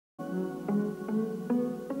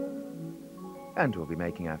And we'll be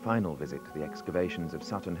making our final visit to the excavations of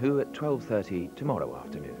Sutton Hoo at 12:30 tomorrow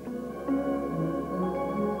afternoon.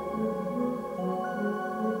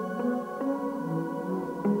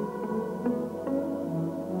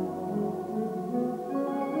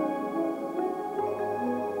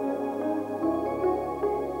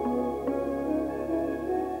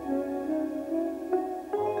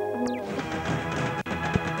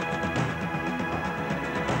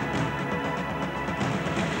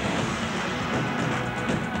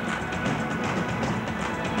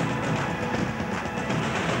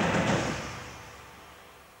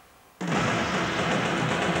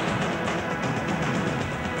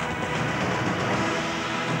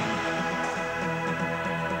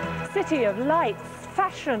 City of lights,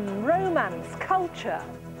 fashion, romance, culture.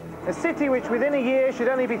 A city which within a year should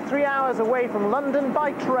only be 3 hours away from London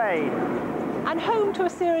by train. And home to a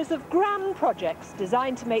series of grand projects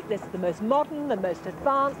designed to make this the most modern, the most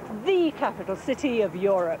advanced, the capital city of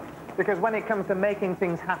Europe. Because when it comes to making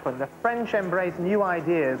things happen, the French embrace new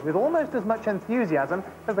ideas with almost as much enthusiasm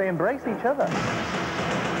as they embrace each other.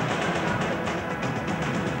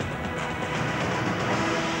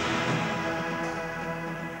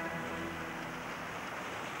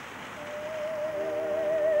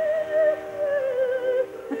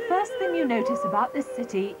 The first thing you notice about this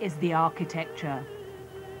city is the architecture.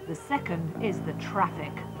 The second is the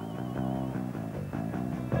traffic.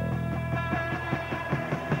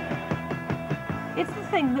 It's the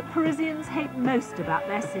thing that Parisians hate most about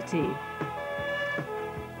their city.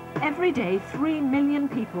 Every day, 3 million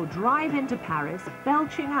people drive into Paris,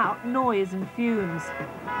 belching out noise and fumes.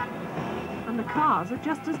 And the cars are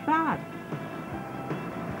just as bad.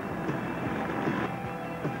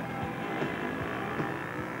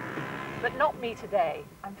 But not me today.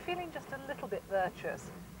 I'm feeling just a little bit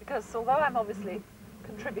virtuous because although I'm obviously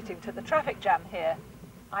contributing to the traffic jam here,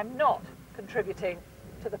 I'm not contributing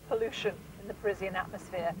to the pollution in the Parisian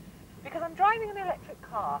atmosphere because I'm driving an electric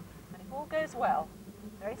car, and if all goes well,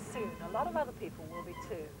 very soon a lot of other people will be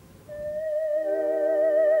too.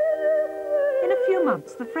 In a few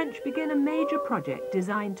months, the French begin a major project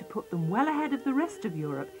designed to put them well ahead of the rest of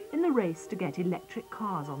Europe in the race to get electric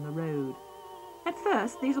cars on the road. At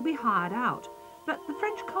first, these will be hired out, but the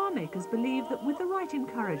French car makers believe that with the right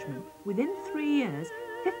encouragement, within 3 years,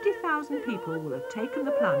 50,000 people will have taken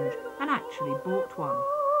the plunge and actually bought one.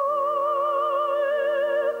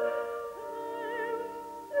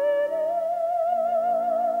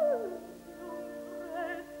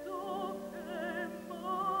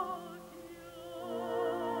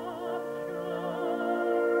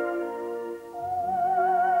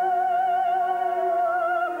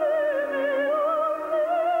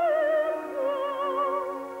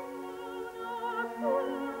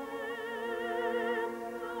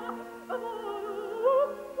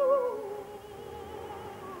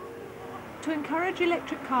 To encourage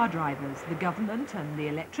electric car drivers, the government and the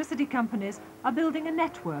electricity companies are building a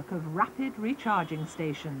network of rapid recharging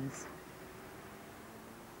stations.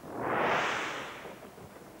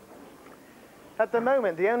 At the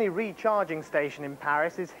moment, the only recharging station in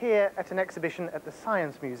Paris is here at an exhibition at the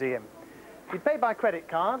Science Museum. You pay by credit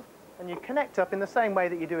card and you connect up in the same way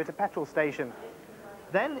that you do at a petrol station.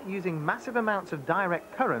 Then, using massive amounts of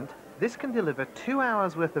direct current, this can deliver 2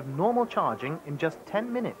 hours worth of normal charging in just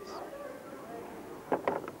 10 minutes.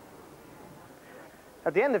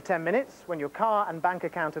 At the end of 10 minutes, when your car and bank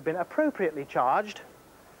account have been appropriately charged,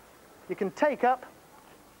 you can take up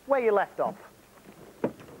where you left off.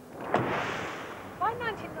 By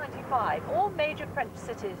 1995, all major French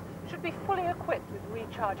cities should be fully equipped with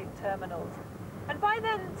recharging terminals. And by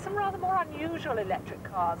then, some rather more unusual electric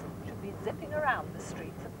cars should be zipping around the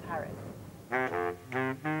streets of Paris.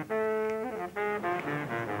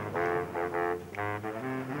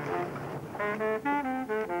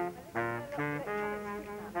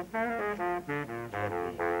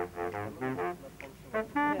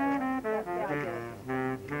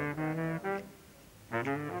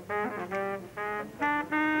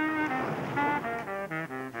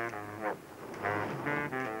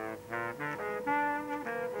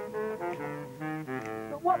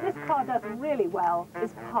 But what this car does really well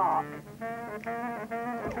is park.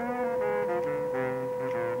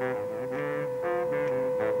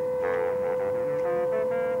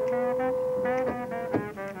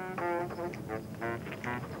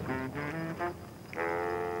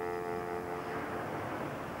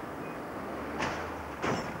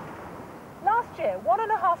 Last year,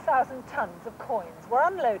 1,500 tons of coins were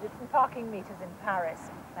unloaded from parking meters in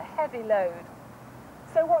Paris, a heavy load.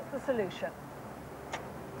 So what's the solution?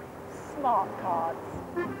 Smart cards.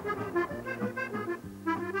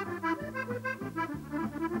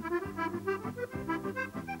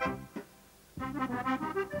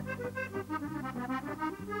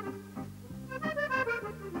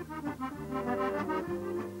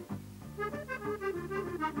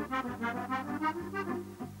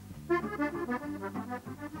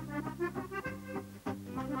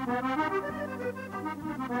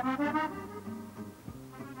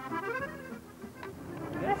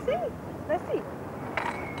 Let's see.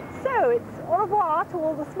 So it's au revoir to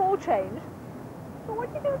all the small change. But what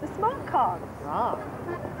do you do with the smart cards? Ah.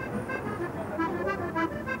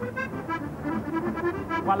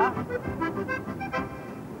 Voila.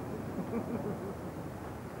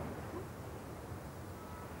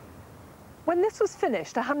 When this was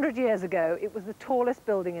finished 100 years ago, it was the tallest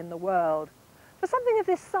building in the world. For something of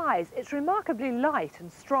this size, it's remarkably light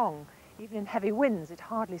and strong. Even in heavy winds, it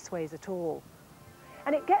hardly sways at all.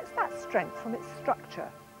 And it gets that strength from its structure.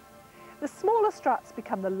 The smaller struts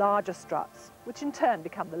become the larger struts, which in turn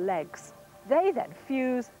become the legs. They then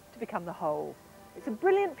fuse to become the whole. It's a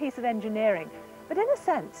brilliant piece of engineering, but in a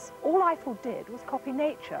sense, all Eiffel did was copy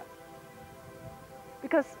nature.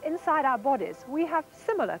 Because inside our bodies, we have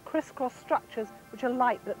similar crisscross structures which are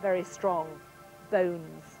light but very strong.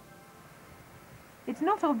 Bones. It's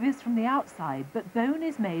not obvious from the outside, but bone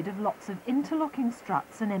is made of lots of interlocking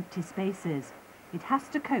struts and empty spaces. It has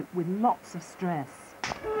to cope with lots of stress.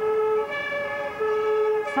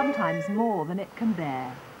 Sometimes more than it can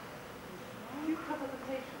bear.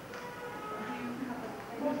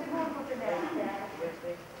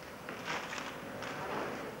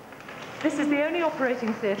 This is the only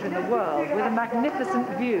operating theatre in the world with a magnificent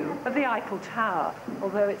view of the Eiffel Tower,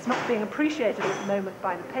 although it's not being appreciated at the moment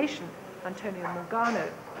by the patient, Antonio Morgano,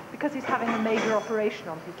 because he's having a major operation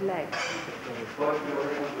on his leg.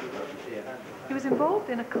 He was involved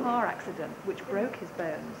in a car accident which broke his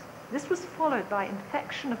bones. This was followed by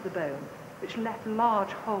infection of the bone, which left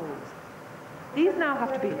large holes. These now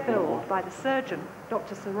have to be filled by the surgeon,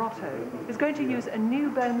 Dr. Serotto, who's going to use a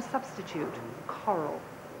new bone substitute, coral.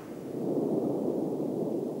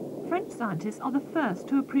 French scientists are the first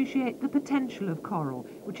to appreciate the potential of coral,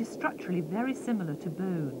 which is structurally very similar to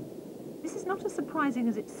bone. This is not as surprising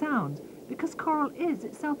as it sounds, because coral is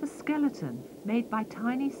itself a skeleton made by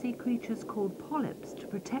tiny sea creatures called polyps to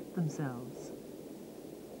protect themselves.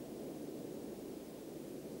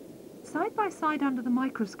 Side by side under the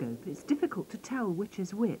microscope, it's difficult to tell which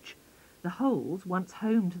is which. The holes, once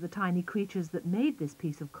home to the tiny creatures that made this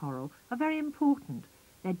piece of coral, are very important.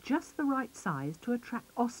 They're just the right size to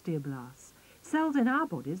attract osteoblasts, cells in our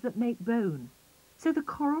bodies that make bone. So the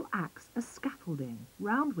coral acts as scaffolding,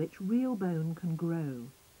 round which real bone can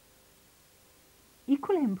grow.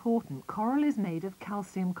 Equally important, coral is made of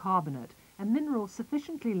calcium carbonate, a mineral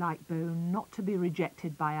sufficiently like bone not to be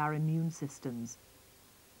rejected by our immune systems.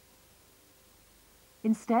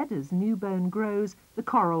 Instead, as new bone grows, the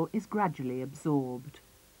coral is gradually absorbed.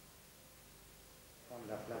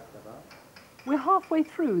 We're halfway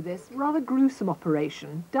through this rather gruesome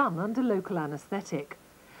operation, done under local anaesthetic.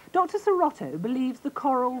 Dr. Serotto believes the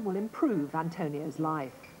coral will improve Antonio's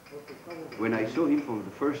life. When I saw him for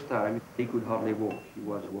the first time, he could hardly walk. He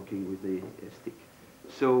was walking with a stick.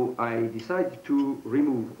 So I decided to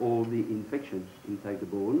remove all the infections inside the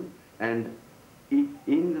bone, and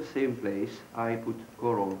in the same place I put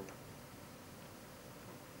coral.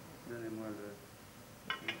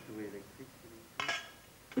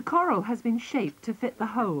 The coral has been shaped to fit the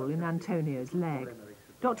hole in Antonio's leg.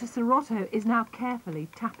 Dr. Serotto is now carefully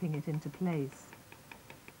tapping it into place.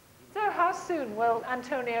 So how soon will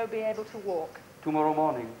Antonio be able to walk? Tomorrow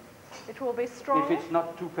morning. It will be strong? If it's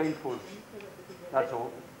not too painful, that's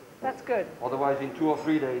all. That's good. Otherwise in 2 or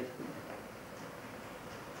 3 days.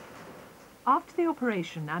 After the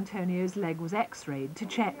operation, Antonio's leg was x-rayed to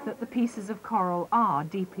check that the pieces of coral are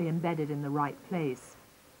deeply embedded in the right place.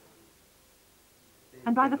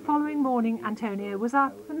 And by the following morning, Antonio was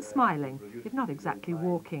up and smiling, if not exactly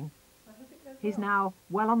walking. He's now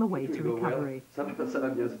well on the way to recovery. Ça va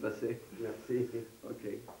bien se passer. Merci.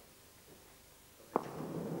 Okay.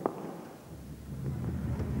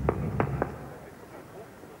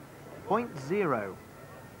 Point zero.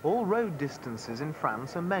 All road distances in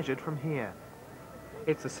France are measured from here.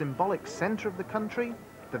 It's the symbolic centre of the country,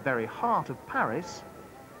 the very heart of Paris,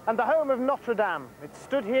 and the home of Notre Dame. It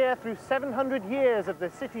stood here through 700 years of the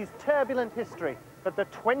city's turbulent history, but the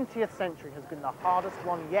 20th century has been the hardest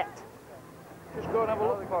one yet. Just go and have a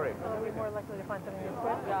look for it. Are we more likely to find something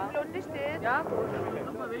this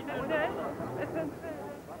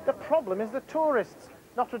The problem is the tourists.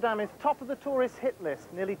 Notre Dame is top of the tourist hit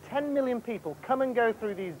list. Nearly 10 million people come and go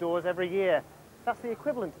through these doors every year. That's the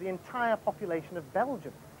equivalent to the entire population of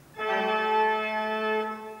Belgium.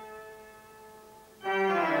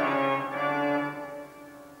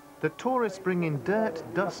 The tourists bring in dirt,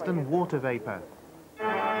 dust and water vapour.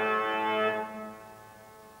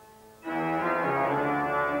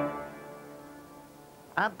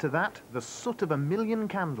 Add to that the soot of a million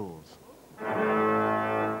candles.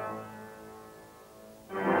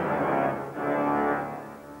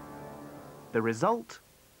 The result?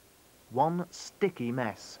 One sticky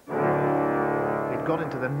mess. It got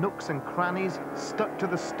into the nooks and crannies, stuck to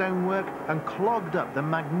the stonework, and clogged up the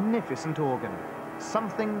magnificent organ.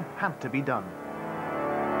 Something had to be done.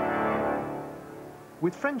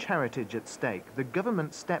 With French heritage at stake, the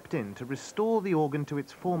government stepped in to restore the organ to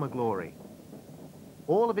its former glory.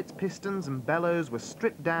 All of its pistons and bellows were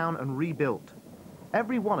stripped down and rebuilt.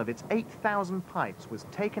 Every one of its 8,000 pipes was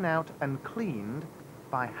taken out and cleaned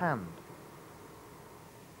by hand.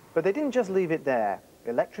 But they didn't just leave it there.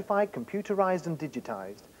 Electrified, computerized and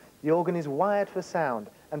digitized, the organ is wired for sound,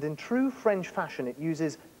 and in true French fashion it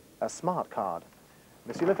uses a smart card.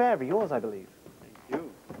 Monsieur Lefebvre, yours, I believe. Thank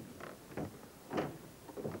you.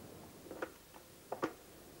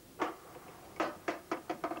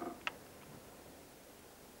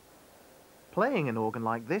 Playing an organ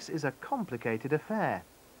like this is a complicated affair.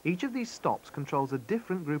 Each of these stops controls a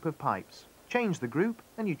different group of pipes. Change the group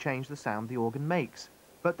and you change the sound the organ makes.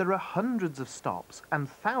 But there are hundreds of stops and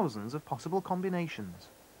thousands of possible combinations.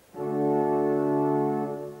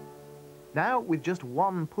 Now, with just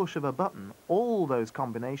one push of a button, all those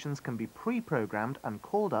combinations can be pre-programmed and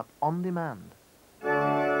called up on demand.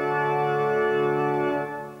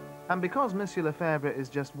 And because Monsieur Lefebvre is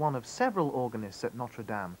just one of several organists at Notre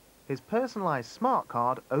Dame, his personalized smart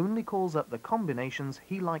card only calls up the combinations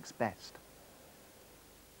he likes best.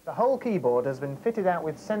 The whole keyboard has been fitted out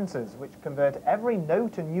with sensors which convert every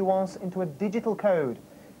note and nuance into a digital code.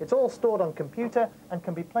 It's all stored on computer and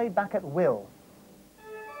can be played back at will.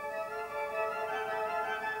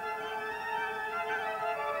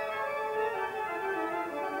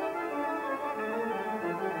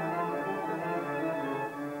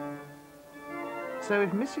 So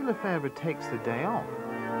if Monsieur Lefebvre takes the day off,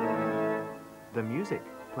 the music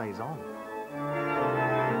plays on.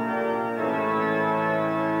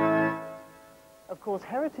 Of course,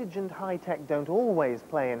 heritage and high-tech don't always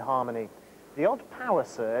play in harmony. The odd power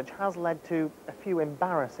surge has led to a few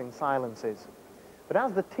embarrassing silences. But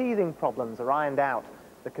as the teething problems are ironed out,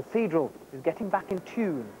 the cathedral is getting back in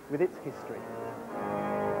tune with its history.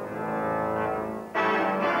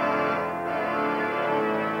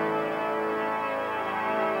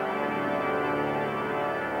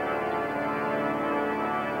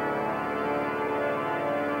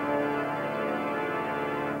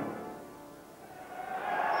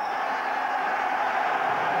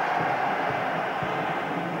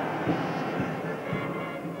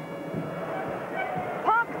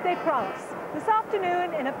 This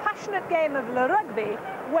afternoon, in a passionate game of le rugby,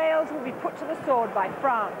 Wales will be put to the sword by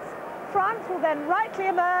France. France will then rightly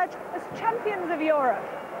emerge as champions of Europe,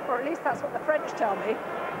 or at least that's what the French tell me.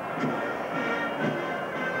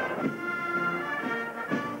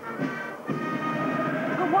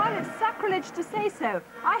 But while it's sacrilege to say so,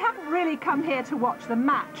 I haven't really come here to watch the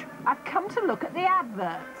match. I've come to look at the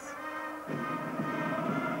adverts.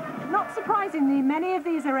 Not surprisingly, many of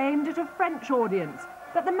these are aimed at a French audience.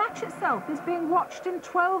 But the match itself is being watched in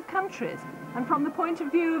 12 countries, and from the point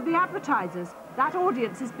of view of the advertisers, that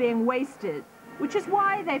audience is being wasted, which is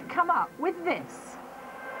why they've come up with this.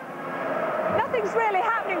 Nothing's really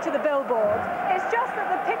happening to the billboards. It's just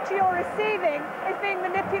that the picture you're receiving is being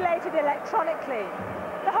manipulated electronically.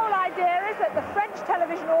 The whole idea is that the French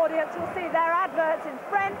television audience will see their adverts in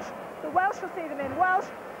French, the Welsh will see them in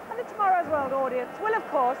Welsh, and the Tomorrow's World audience will, of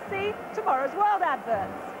course, see Tomorrow's World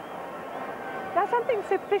adverts. Now, something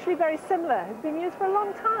superficially very similar has been used for a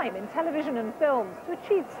long time in television and films to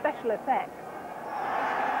achieve special effects.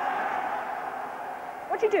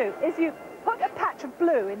 What you do is you put a patch of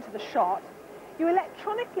blue into the shot, you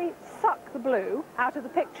electronically suck the blue out of the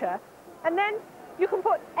picture, and then you can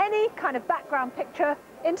put any kind of background picture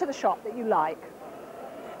into the shot that you like.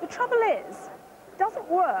 The trouble is, it doesn't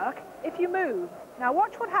work if you move. Now,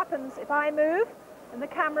 watch what happens if I move and the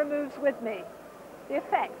camera moves with me. The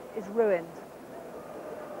effect is ruined.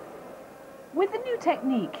 With the new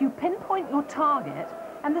technique, you pinpoint your target,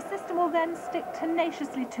 and the system will then stick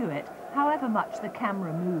tenaciously to it, however much the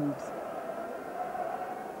camera moves.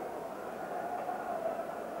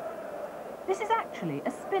 This is actually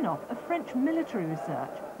a spin-off of French military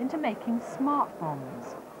research into making smart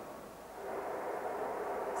bombs.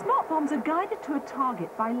 Smart bombs are guided to a target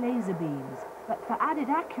by laser beams, but for added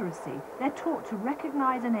accuracy, they're taught to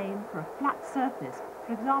recognize and aim for a flat surface,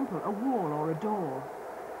 for example, a wall or a door.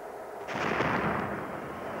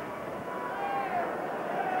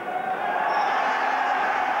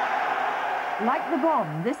 Like the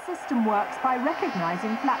bomb, this system works by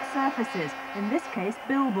recognizing flat surfaces, in this case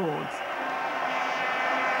billboards.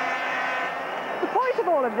 The point of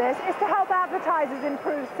all of this is to help advertisers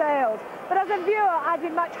improve sales. But as a viewer, I'd be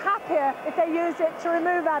much happier if they used it to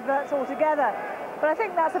remove adverts altogether. But I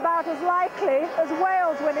think that's about as likely as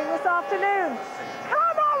Wales winning this afternoon.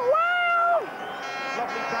 Come on, Wales!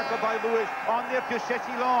 Lovely tackle by Lewis, on there to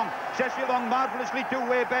Cecilong. Cecilong marvellously to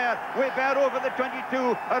Weber. Weber over the 22,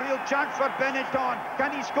 a real chance for Benetton.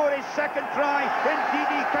 Can he score his second try? Indeed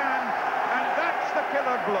he can, and that's the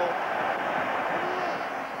killer blow.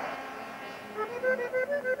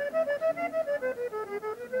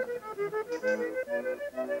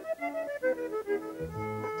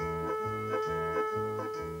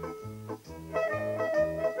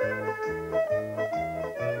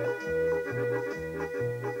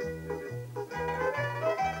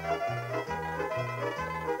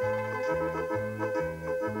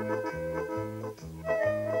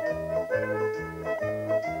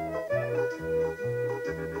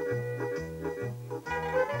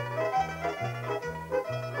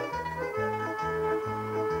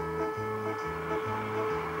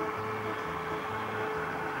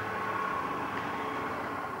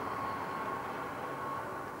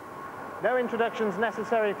 No introductions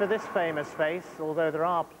necessary for this famous face, although there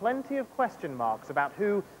are plenty of question marks about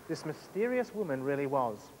who this mysterious woman really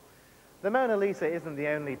was. The Mona Lisa isn't the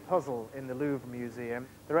only puzzle in the Louvre Museum.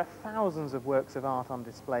 There are thousands of works of art on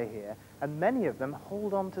display here, and many of them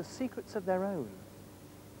hold on to secrets of their own.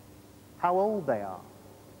 How old they are,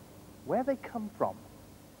 where they come from.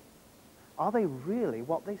 Are they really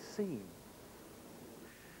what they seem?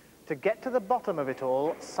 To get to the bottom of it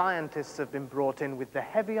all, scientists have been brought in with the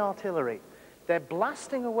heavy artillery. They're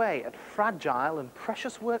blasting away at fragile and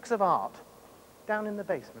precious works of art down in the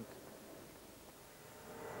basement.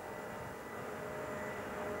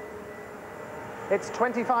 It's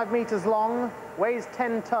 25 meters long, weighs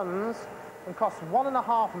 10 tons, and costs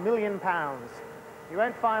 £1.5 million. You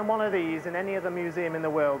won't find one of these in any other museum in the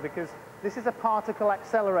world because this is a particle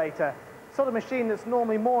accelerator, sort of machine that's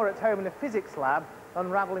normally more at home in a physics lab,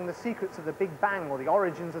 unraveling the secrets of the Big Bang or the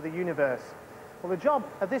origins of the universe. Well, the job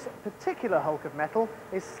of this particular hulk of metal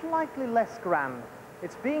is slightly less grand.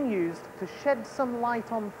 It's being used to shed some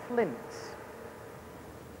light on flints.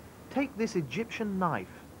 Take this Egyptian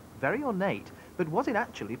knife. Very ornate, but was it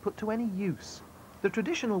actually put to any use? The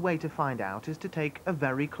traditional way to find out is to take a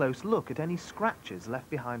very close look at any scratches left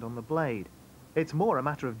behind on the blade. It's more a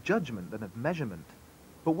matter of judgment than of measurement.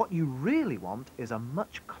 But what you really want is a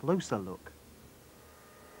much closer look.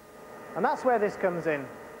 And that's where this comes in.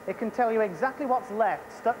 It can tell you exactly what's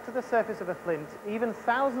left stuck to the surface of a flint, even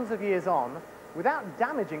thousands of years on, without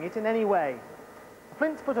damaging it in any way. A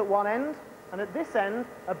flint's put at one end, and at this end,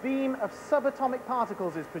 a beam of subatomic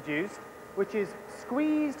particles is produced, which is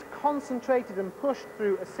squeezed, concentrated, and pushed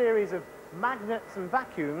through a series of magnets and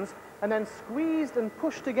vacuums, and then squeezed and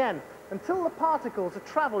pushed again, until the particles are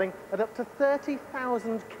traveling at up to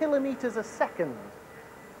 30,000 kilometers a second.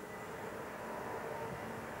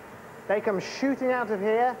 They come shooting out of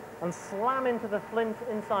here and slam into the flint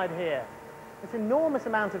inside here. This enormous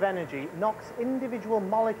amount of energy knocks individual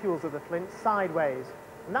molecules of the flint sideways,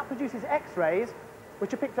 and that produces X-rays,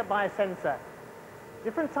 which are picked up by a sensor.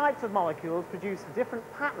 Different types of molecules produce different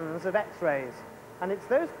patterns of X-rays, and it's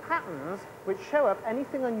those patterns which show up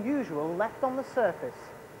anything unusual left on the surface.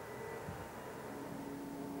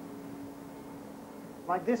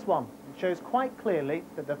 Like this one, it shows quite clearly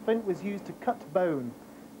that the flint was used to cut bone.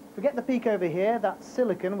 Forget the peak over here, that's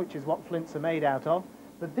silicon, which is what flints are made out of,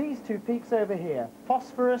 but these two peaks over here,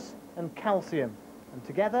 phosphorus and calcium, and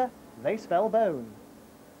together they spell bone.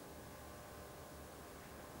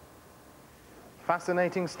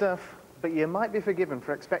 Fascinating stuff, but you might be forgiven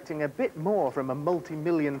for expecting a bit more from a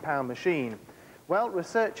multi-million-pound machine. Well,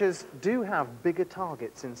 researchers do have bigger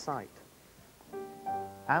targets in sight.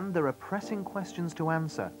 And there are pressing questions to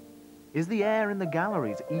answer. Is the air in the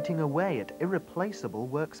galleries eating away at irreplaceable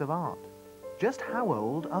works of art? Just how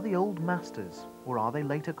old are the old masters, or are they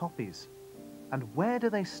later copies? And where do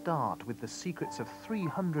they start with the secrets of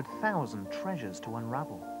 300,000 treasures to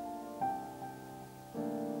unravel?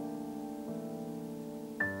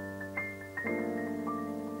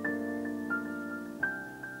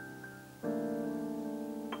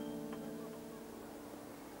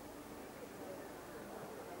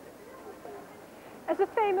 As a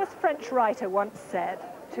famous French writer once said,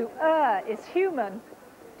 to err is human,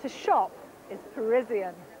 to shop is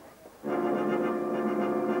Parisian.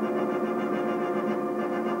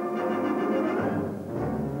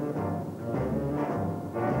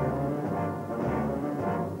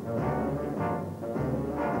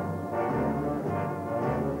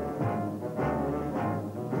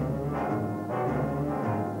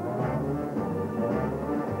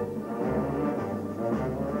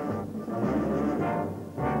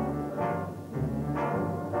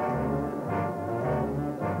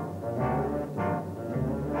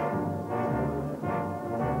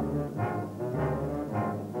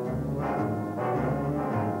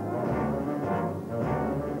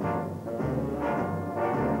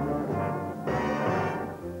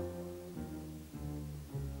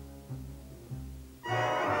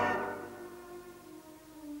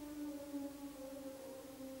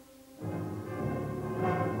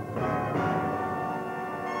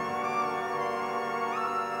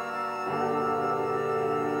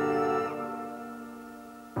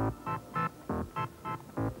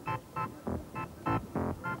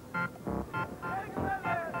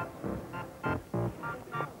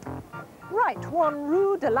 right, 1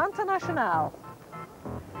 Rue de l'Internationale.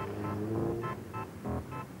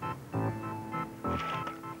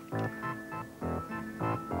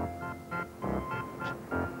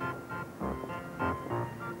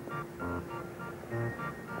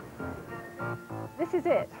 This is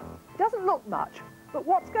it. It doesn't look much, but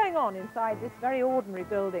what's going on inside this very ordinary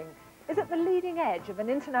building is at the leading edge of an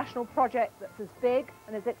international project that's as big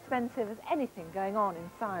and as expensive as anything going on in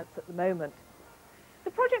science at the moment.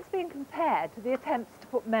 The project's being compared to the attempts to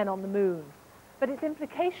put men on the moon, but its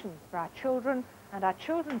implications for our children and our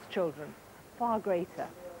children's children are far greater.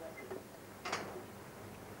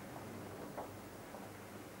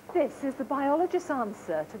 This is the biologist's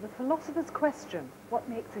answer to the philosopher's question, what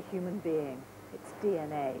makes a human being? It's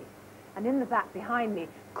DNA. And in the vat behind me,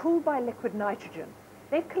 cooled by liquid nitrogen,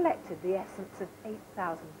 they've collected the essence of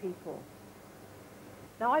 8,000 people.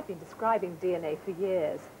 Now, I've been describing DNA for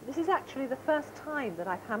years. This is actually the first time that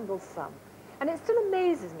I've handled some. And it still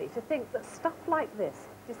amazes me to think that stuff like this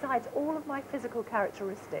decides all of my physical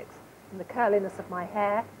characteristics, from the curliness of my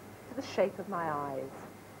hair to the shape of my eyes.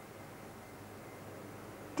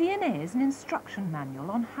 DNA is an instruction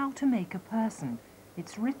manual on how to make a person.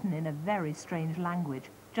 It's written in a very strange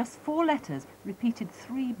language, just 4 letters repeated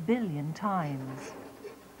 3 billion times.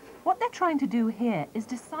 What they're trying to do here is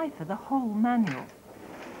decipher the whole manual.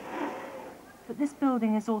 But this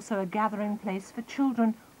building is also a gathering place for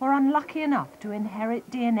children who are unlucky enough to inherit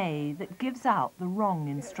DNA that gives out the wrong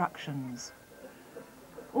instructions.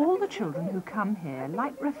 All the children who come here,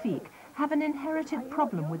 like Rafiq, have an inherited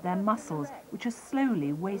problem with their muscles, which are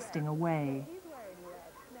slowly wasting away.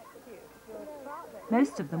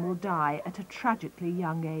 Most of them will die at a tragically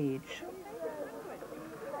young age.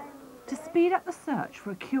 To speed up the search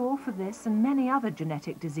for a cure for this and many other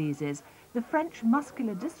genetic diseases, the French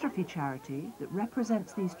muscular dystrophy charity that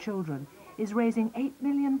represents these children is raising £8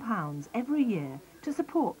 million every year to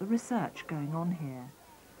support the research going on here.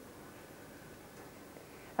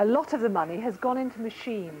 A lot of the money has gone into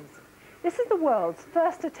machines. This is the world's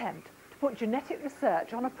first attempt to put genetic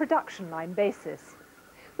research on a production line basis.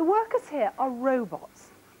 The workers here are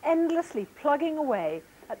robots, endlessly plugging away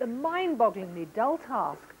at the mind-bogglingly dull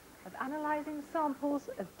task of analysing samples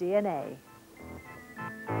of DNA.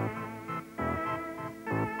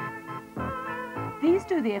 These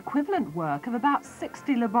do the equivalent work of about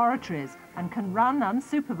 60 laboratories and can run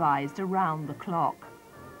unsupervised around the clock.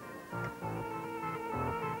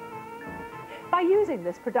 By using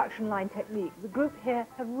this production line technique, the group here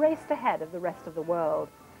have raced ahead of the rest of the world.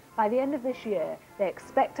 By the end of this year, they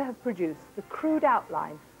expect to have produced the crude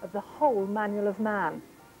outline of the whole manual of man,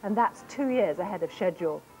 and that's 2 years ahead of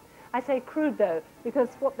schedule. I say crude, though, because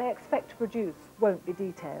what they expect to produce won't be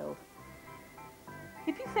detailed.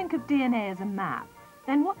 If you think of DNA as a map,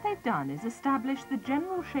 then what they've done is establish the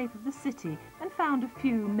general shape of the city and found a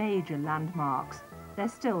few major landmarks. They're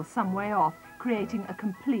still some way off creating a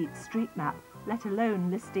complete street map, let alone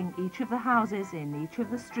listing each of the houses in each of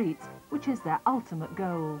the streets, which is their ultimate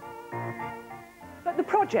goal. But the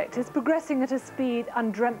project is progressing at a speed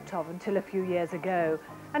undreamt of until a few years ago,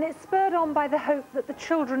 and it's spurred on by the hope that the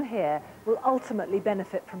children here will ultimately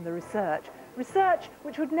benefit from the research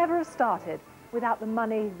which would never have started without the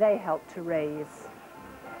money they helped to raise.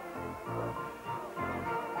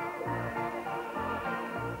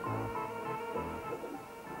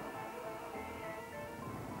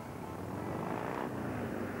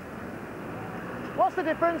 What's the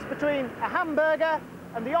difference between a hamburger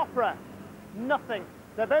and the opera? Nothing.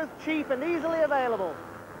 They're both cheap and easily available,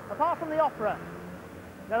 apart from the opera.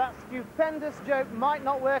 Now that stupendous joke might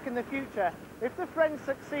not work in the future if the French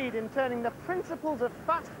succeed in turning the principles of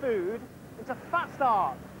fast food into fast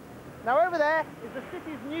art. Now over there is the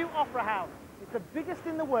city's new opera house. It's the biggest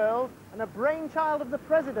in the world and a brainchild of the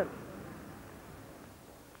president.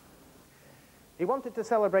 He wanted to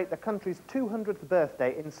celebrate the country's 200th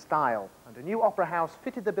birthday in style, and a new opera house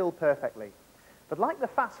fitted the bill perfectly. But like the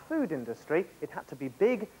fast food industry, it had to be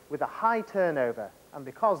big with a high turnover. And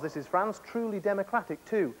because this is France, truly democratic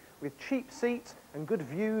too, with cheap seats and good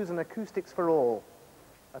views and acoustics for all.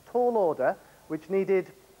 A tall order which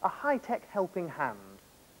needed a high-tech helping hand.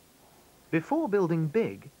 Before building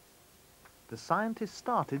big, the scientists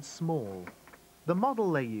started small. The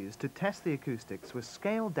model they used to test the acoustics was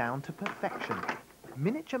scaled down to perfection.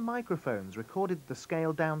 Miniature microphones recorded the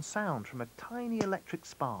scaled-down sound from a tiny electric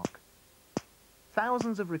spark.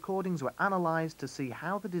 Thousands of recordings were analysed to see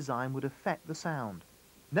how the design would affect the sound.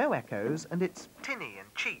 No echoes, and it's tinny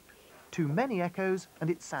and cheap. Too many echoes, and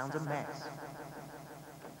it sounds a mess.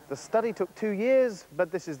 The study took 2 years,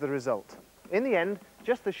 but this is the result. In the end,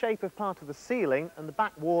 just the shape of part of the ceiling and the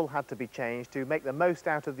back wall had to be changed to make the most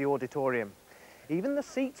out of the auditorium. Even the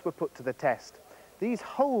seats were put to the test. These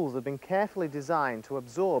holes have been carefully designed to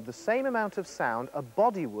absorb the same amount of sound a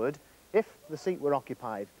body would if the seat were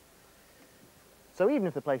occupied. So even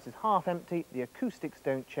if the place is half empty, the acoustics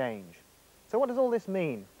don't change. So what does all this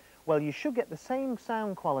mean? Well, you should get the same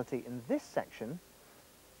sound quality in this section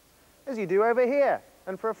as you do over here,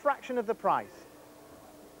 and for a fraction of the price.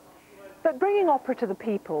 But bringing opera to the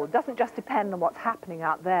people doesn't just depend on what's happening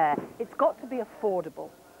out there. It's got to be affordable.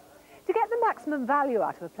 To get the maximum value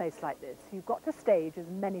out of a place like this, you've got to stage as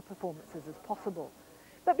many performances as possible.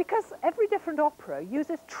 But because every different opera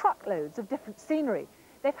uses truckloads of different scenery,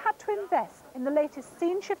 they've had to invest in the latest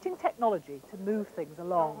scene-shifting technology to move things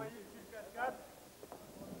along.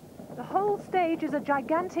 The whole stage is a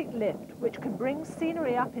gigantic lift which can bring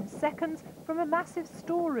scenery up in seconds from a massive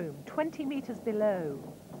storeroom 20 metres below.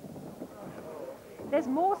 There's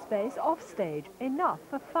more space off-stage, enough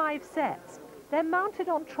for 5 sets. They're mounted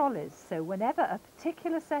on trolleys, so whenever a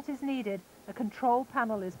particular set is needed, a control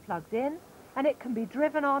panel is plugged in and it can be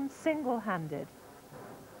driven on single-handed.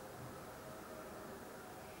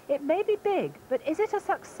 It may be big, but is it a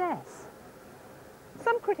success?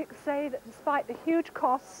 Some critics say that despite the huge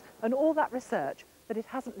costs and all that research, that it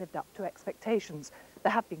hasn't lived up to expectations.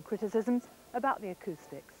 There have been criticisms about the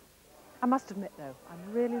acoustics. I must admit, though,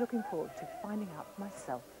 I'm really looking forward to finding out for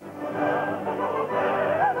myself.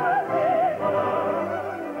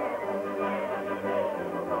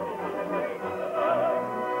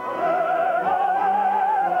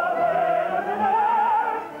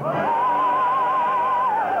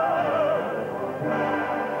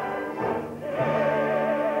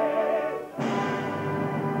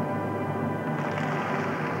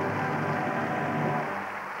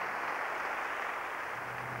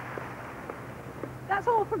 That's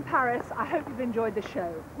all from Paris. I hope you've enjoyed the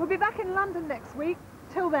show. We'll be back in London next week.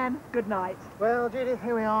 Till then, good night. Well, Judith,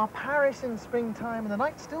 here we are, Paris in springtime, and the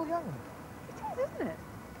night's still young. It is, isn't it?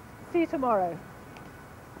 See you tomorrow.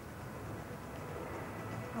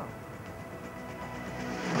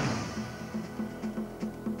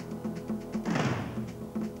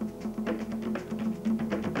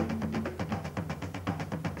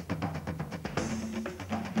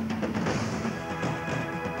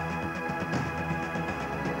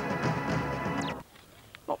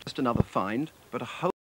 Not just another find, but a whole